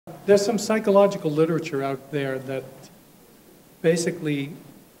There's some psychological literature out there that basically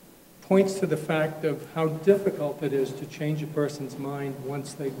points to the fact of how difficult it is to change a person's mind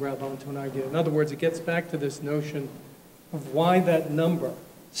once they grab onto an idea. In other words, it gets back to this notion of why that number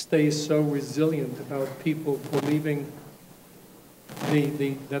stays so resilient about people believing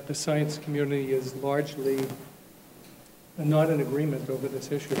that the science community is largely not in agreement over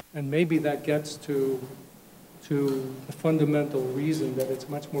this issue. And maybe that gets to the fundamental reason that it's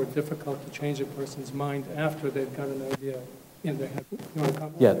much more difficult to change a person's mind after they've got an idea in their head. You want to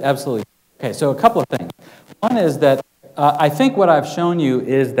comment? Yeah, absolutely. Okay, so a couple of things. One is that I think what I've shown you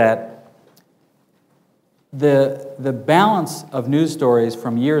is that the balance of news stories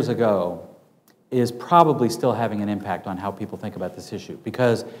from years ago is probably still having an impact on how people think about this issue.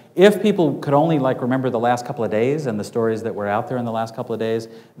 Because if people could only remember the last couple of days and the stories that were out there in the last couple of days,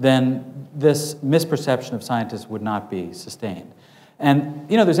 then this misperception of scientists would not be sustained. And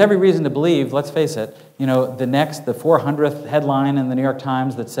there's every reason to believe, let's face it, the 400th headline in the New York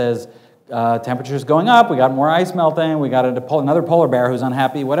Times that says temperature's going up, we got more ice melting, we got another polar bear who's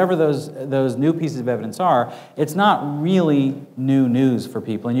unhappy, whatever those new pieces of evidence are, it's not really new news for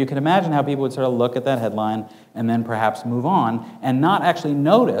people. And you can imagine how people would sort of look at that headline and then perhaps move on and not actually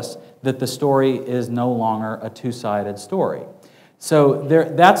notice that the story is no longer a two-sided story. So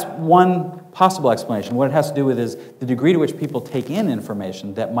that's one possible explanation. What it has to do with is the degree to which people take in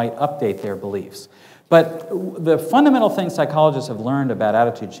information that might update their beliefs. But the fundamental thing psychologists have learned about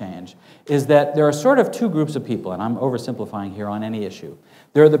attitude change is that there are sort of two groups of people, and I'm oversimplifying here on any issue.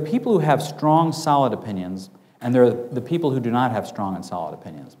 There are the people who have strong, solid opinions, and there are the people who do not have strong and solid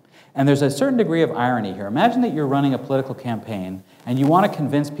opinions. And there's a certain degree of irony here. Imagine that you're running a political campaign and you want to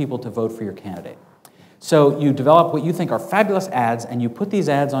convince people to vote for your candidate. So you develop what you think are fabulous ads, and you put these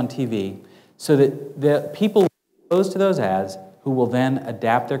ads on TV so that the people exposed to those ads who will then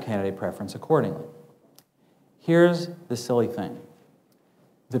adapt their candidate preference accordingly. Here's the silly thing.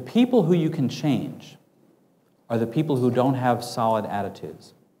 The people who you can change are the people who don't have solid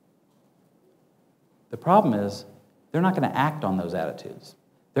attitudes. The problem is they're not going to act on those attitudes.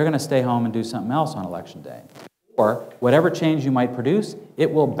 They're going to stay home and do something else on election day. Or whatever change you might produce,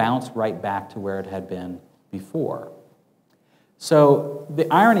 it will bounce right back to where it had been before. So the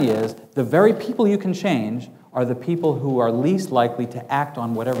irony is the very people you can change are the people who are least likely to act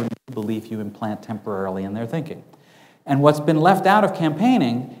on whatever belief you implant temporarily in their thinking. And what's been left out of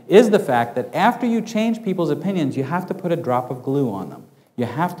campaigning is the fact that after you change people's opinions, you have to put a drop of glue on them. You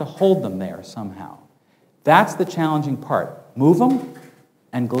have to hold them there somehow. That's the challenging part. Move them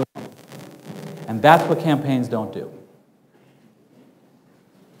and glue them. And that's what campaigns don't do.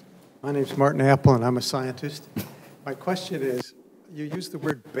 My name's Martin Apple, and I'm a scientist. My question is, you use the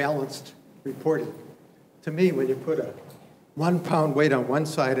word balanced reporting. To me, when you put a 1 pound weight on one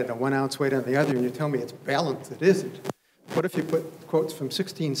side and a 1 ounce weight on the other, and you tell me it's balanced, it isn't. What if you put quotes from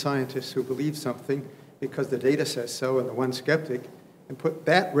 16 scientists who believe something because the data says so and the one skeptic, and put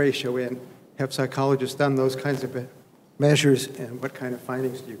that ratio in? Have psychologists done those kinds of measures, and what kind of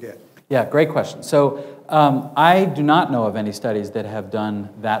findings do you get? Yeah, great question. So I do not know of any studies that have done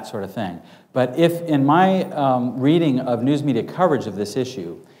that sort of thing. But if in my reading of news media coverage of this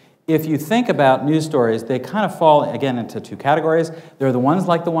issue, if you think about news stories, they kind of fall, again, into two categories. There are the ones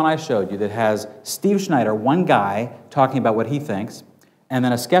like the one I showed you that has Steve Schneider, one guy, talking about what he thinks, and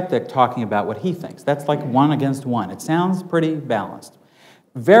then a skeptic talking about what he thinks. That's like 1 against 1. It sounds pretty balanced.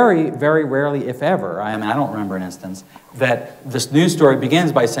 Very, very rarely, if ever, I don't remember an instance, that this news story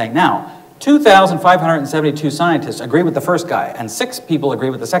begins by saying, now, 2,572 scientists agree with the first guy, and 6 people agree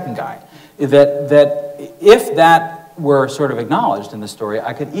with the second guy. That if that were sort of acknowledged in the story,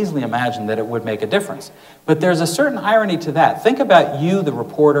 I could easily imagine that it would make a difference. But there's a certain irony to that. Think about you, the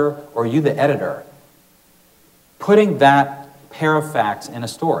reporter, or you, the editor, putting that pair of facts in a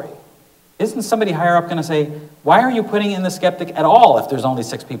story. Isn't somebody higher up going to say, why are you putting in the skeptic at all if there's only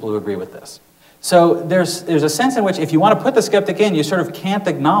 6 people who agree with this? So there's a sense in which if you want to put the skeptic in, you sort of can't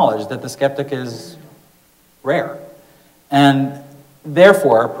acknowledge that the skeptic is rare. And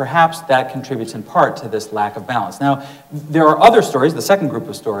therefore, perhaps that contributes in part to this lack of balance. Now, there are other stories, the second group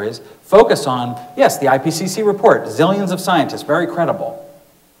of stories, focus on, yes, the IPCC report, zillions of scientists, very credible.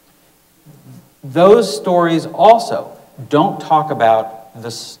 Those stories also don't talk about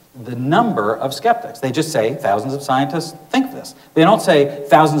the number of skeptics. They just say thousands of scientists think this. They don't say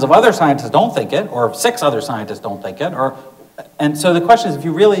thousands of other scientists don't think it, or 6 other scientists don't think it. And so the question is, if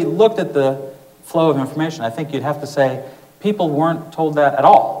you really looked at the flow of information, I think you'd have to say people weren't told that at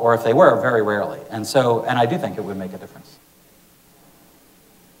all, or if they were, very rarely. And I do think it would make a difference.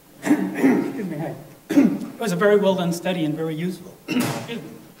 Excuse me, hi. It was a very well done study and very useful. Excuse me.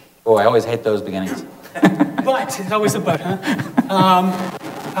 Oh, I always hate those beginnings. But, it's always a but, huh?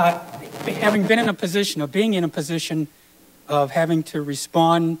 Having been in a position, or being in a position of having to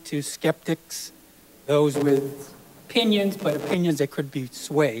respond to skeptics, those with opinions, but opinions that could be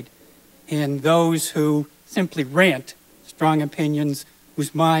swayed, and those who simply rant strong opinions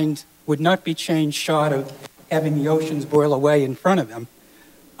whose mind would not be changed short of having the oceans boil away in front of them,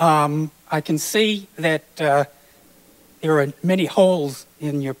 I can see that there are many holes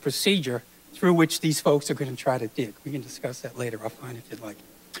in your procedure through which these folks are going to try to dig. We can discuss that later offline if you'd like.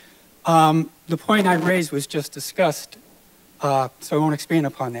 The point I raised was just discussed, so I won't expand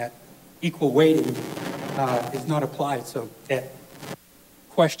upon that. Equal weighting is not applied, so that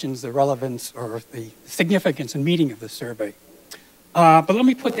questions the relevance or the significance and meaning of the survey. But let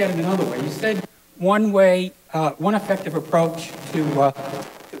me put that in another way. You said one way, one effective approach to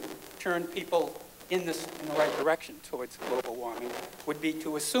turn people in the right direction towards global warming would be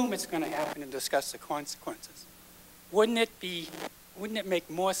to assume it's going to happen and discuss the consequences. Wouldn't it make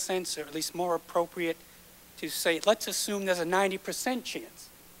more sense, or at least more appropriate, to say, let's assume there's a 90% chance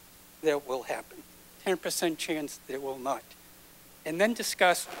that it will happen, 10% chance that it will not, and then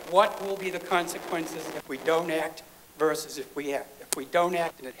discuss what will be the consequences if we don't act versus if we act. If we don't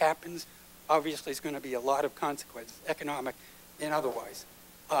act and it happens, obviously there's going to be a lot of consequences, economic and otherwise.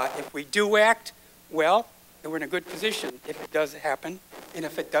 If we do act, well, then we're in a good position if it does happen, and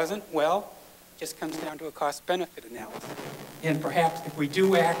if it doesn't, well, it just comes down to a cost-benefit analysis. And perhaps if we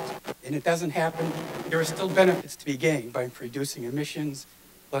do act and it doesn't happen, there are still benefits to be gained by reducing emissions,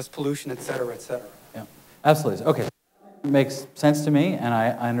 less pollution, et cetera, et cetera. Yeah, absolutely. Okay, makes sense to me, and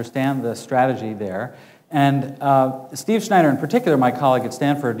I understand the strategy there. And Steve Schneider, in particular, my colleague at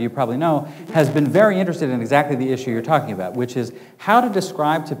Stanford, you probably know, has been very interested in exactly the issue you're talking about, which is how to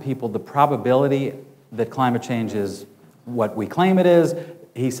describe to people the probability that climate change is what we claim it is.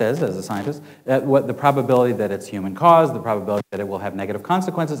 He says, as a scientist, what the probability that it's human caused, the probability that it will have negative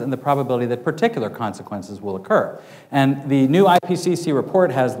consequences, and the probability that particular consequences will occur. And the new IPCC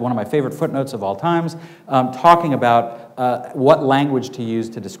report has one of my favorite footnotes of all times, talking about what language to use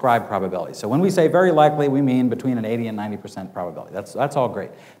to describe probability. So when we say very likely, we mean between an 80 and 90% probability. That's all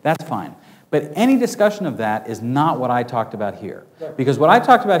great. That's fine. But any discussion of that is not what I talked about here. Because what I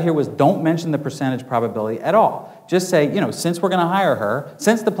talked about here was don't mention the percentage probability at all. Just say, since we're going to hire her,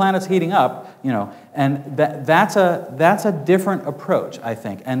 since the planet's heating up, and that's a different approach, I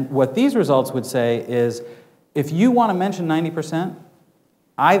think. And what these results would say is, if you want to mention 90%,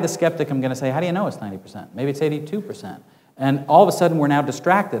 I, the skeptic, am going to say, how do you know it's 90%? Maybe it's 82%. And all of a sudden, we're now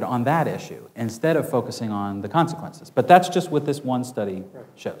distracted on that issue instead of focusing on the consequences. But that's just what this one study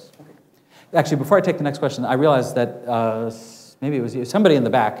shows. Okay. Actually, before I take the next question, I realized that maybe it was you, somebody in the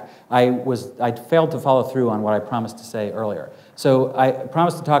back, I failed to follow through on what I promised to say earlier. So I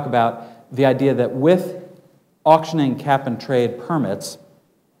promised to talk about the idea that with auctioning cap-and-trade permits,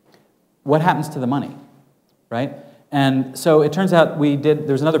 what happens to the money, right? And so it turns out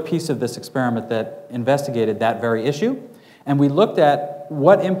there's another piece of this experiment that investigated that very issue, and we looked at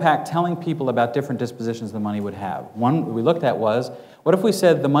what impact telling people about different dispositions of the money would have. One we looked at was, what if we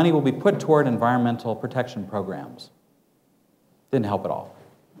said the money will be put toward environmental protection programs? Didn't help at all.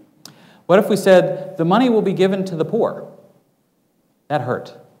 What if we said the money will be given to the poor? That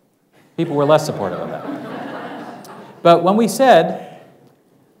hurt. People were less supportive of that. But when we said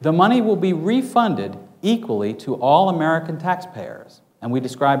the money will be refunded equally to all American taxpayers, and we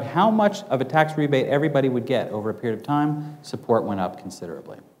described how much of a tax rebate everybody would get over a period of time, support went up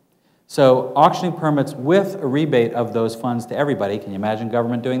considerably. So auctioning permits with a rebate of those funds to everybody, can you imagine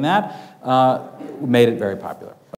government doing that, made it very popular.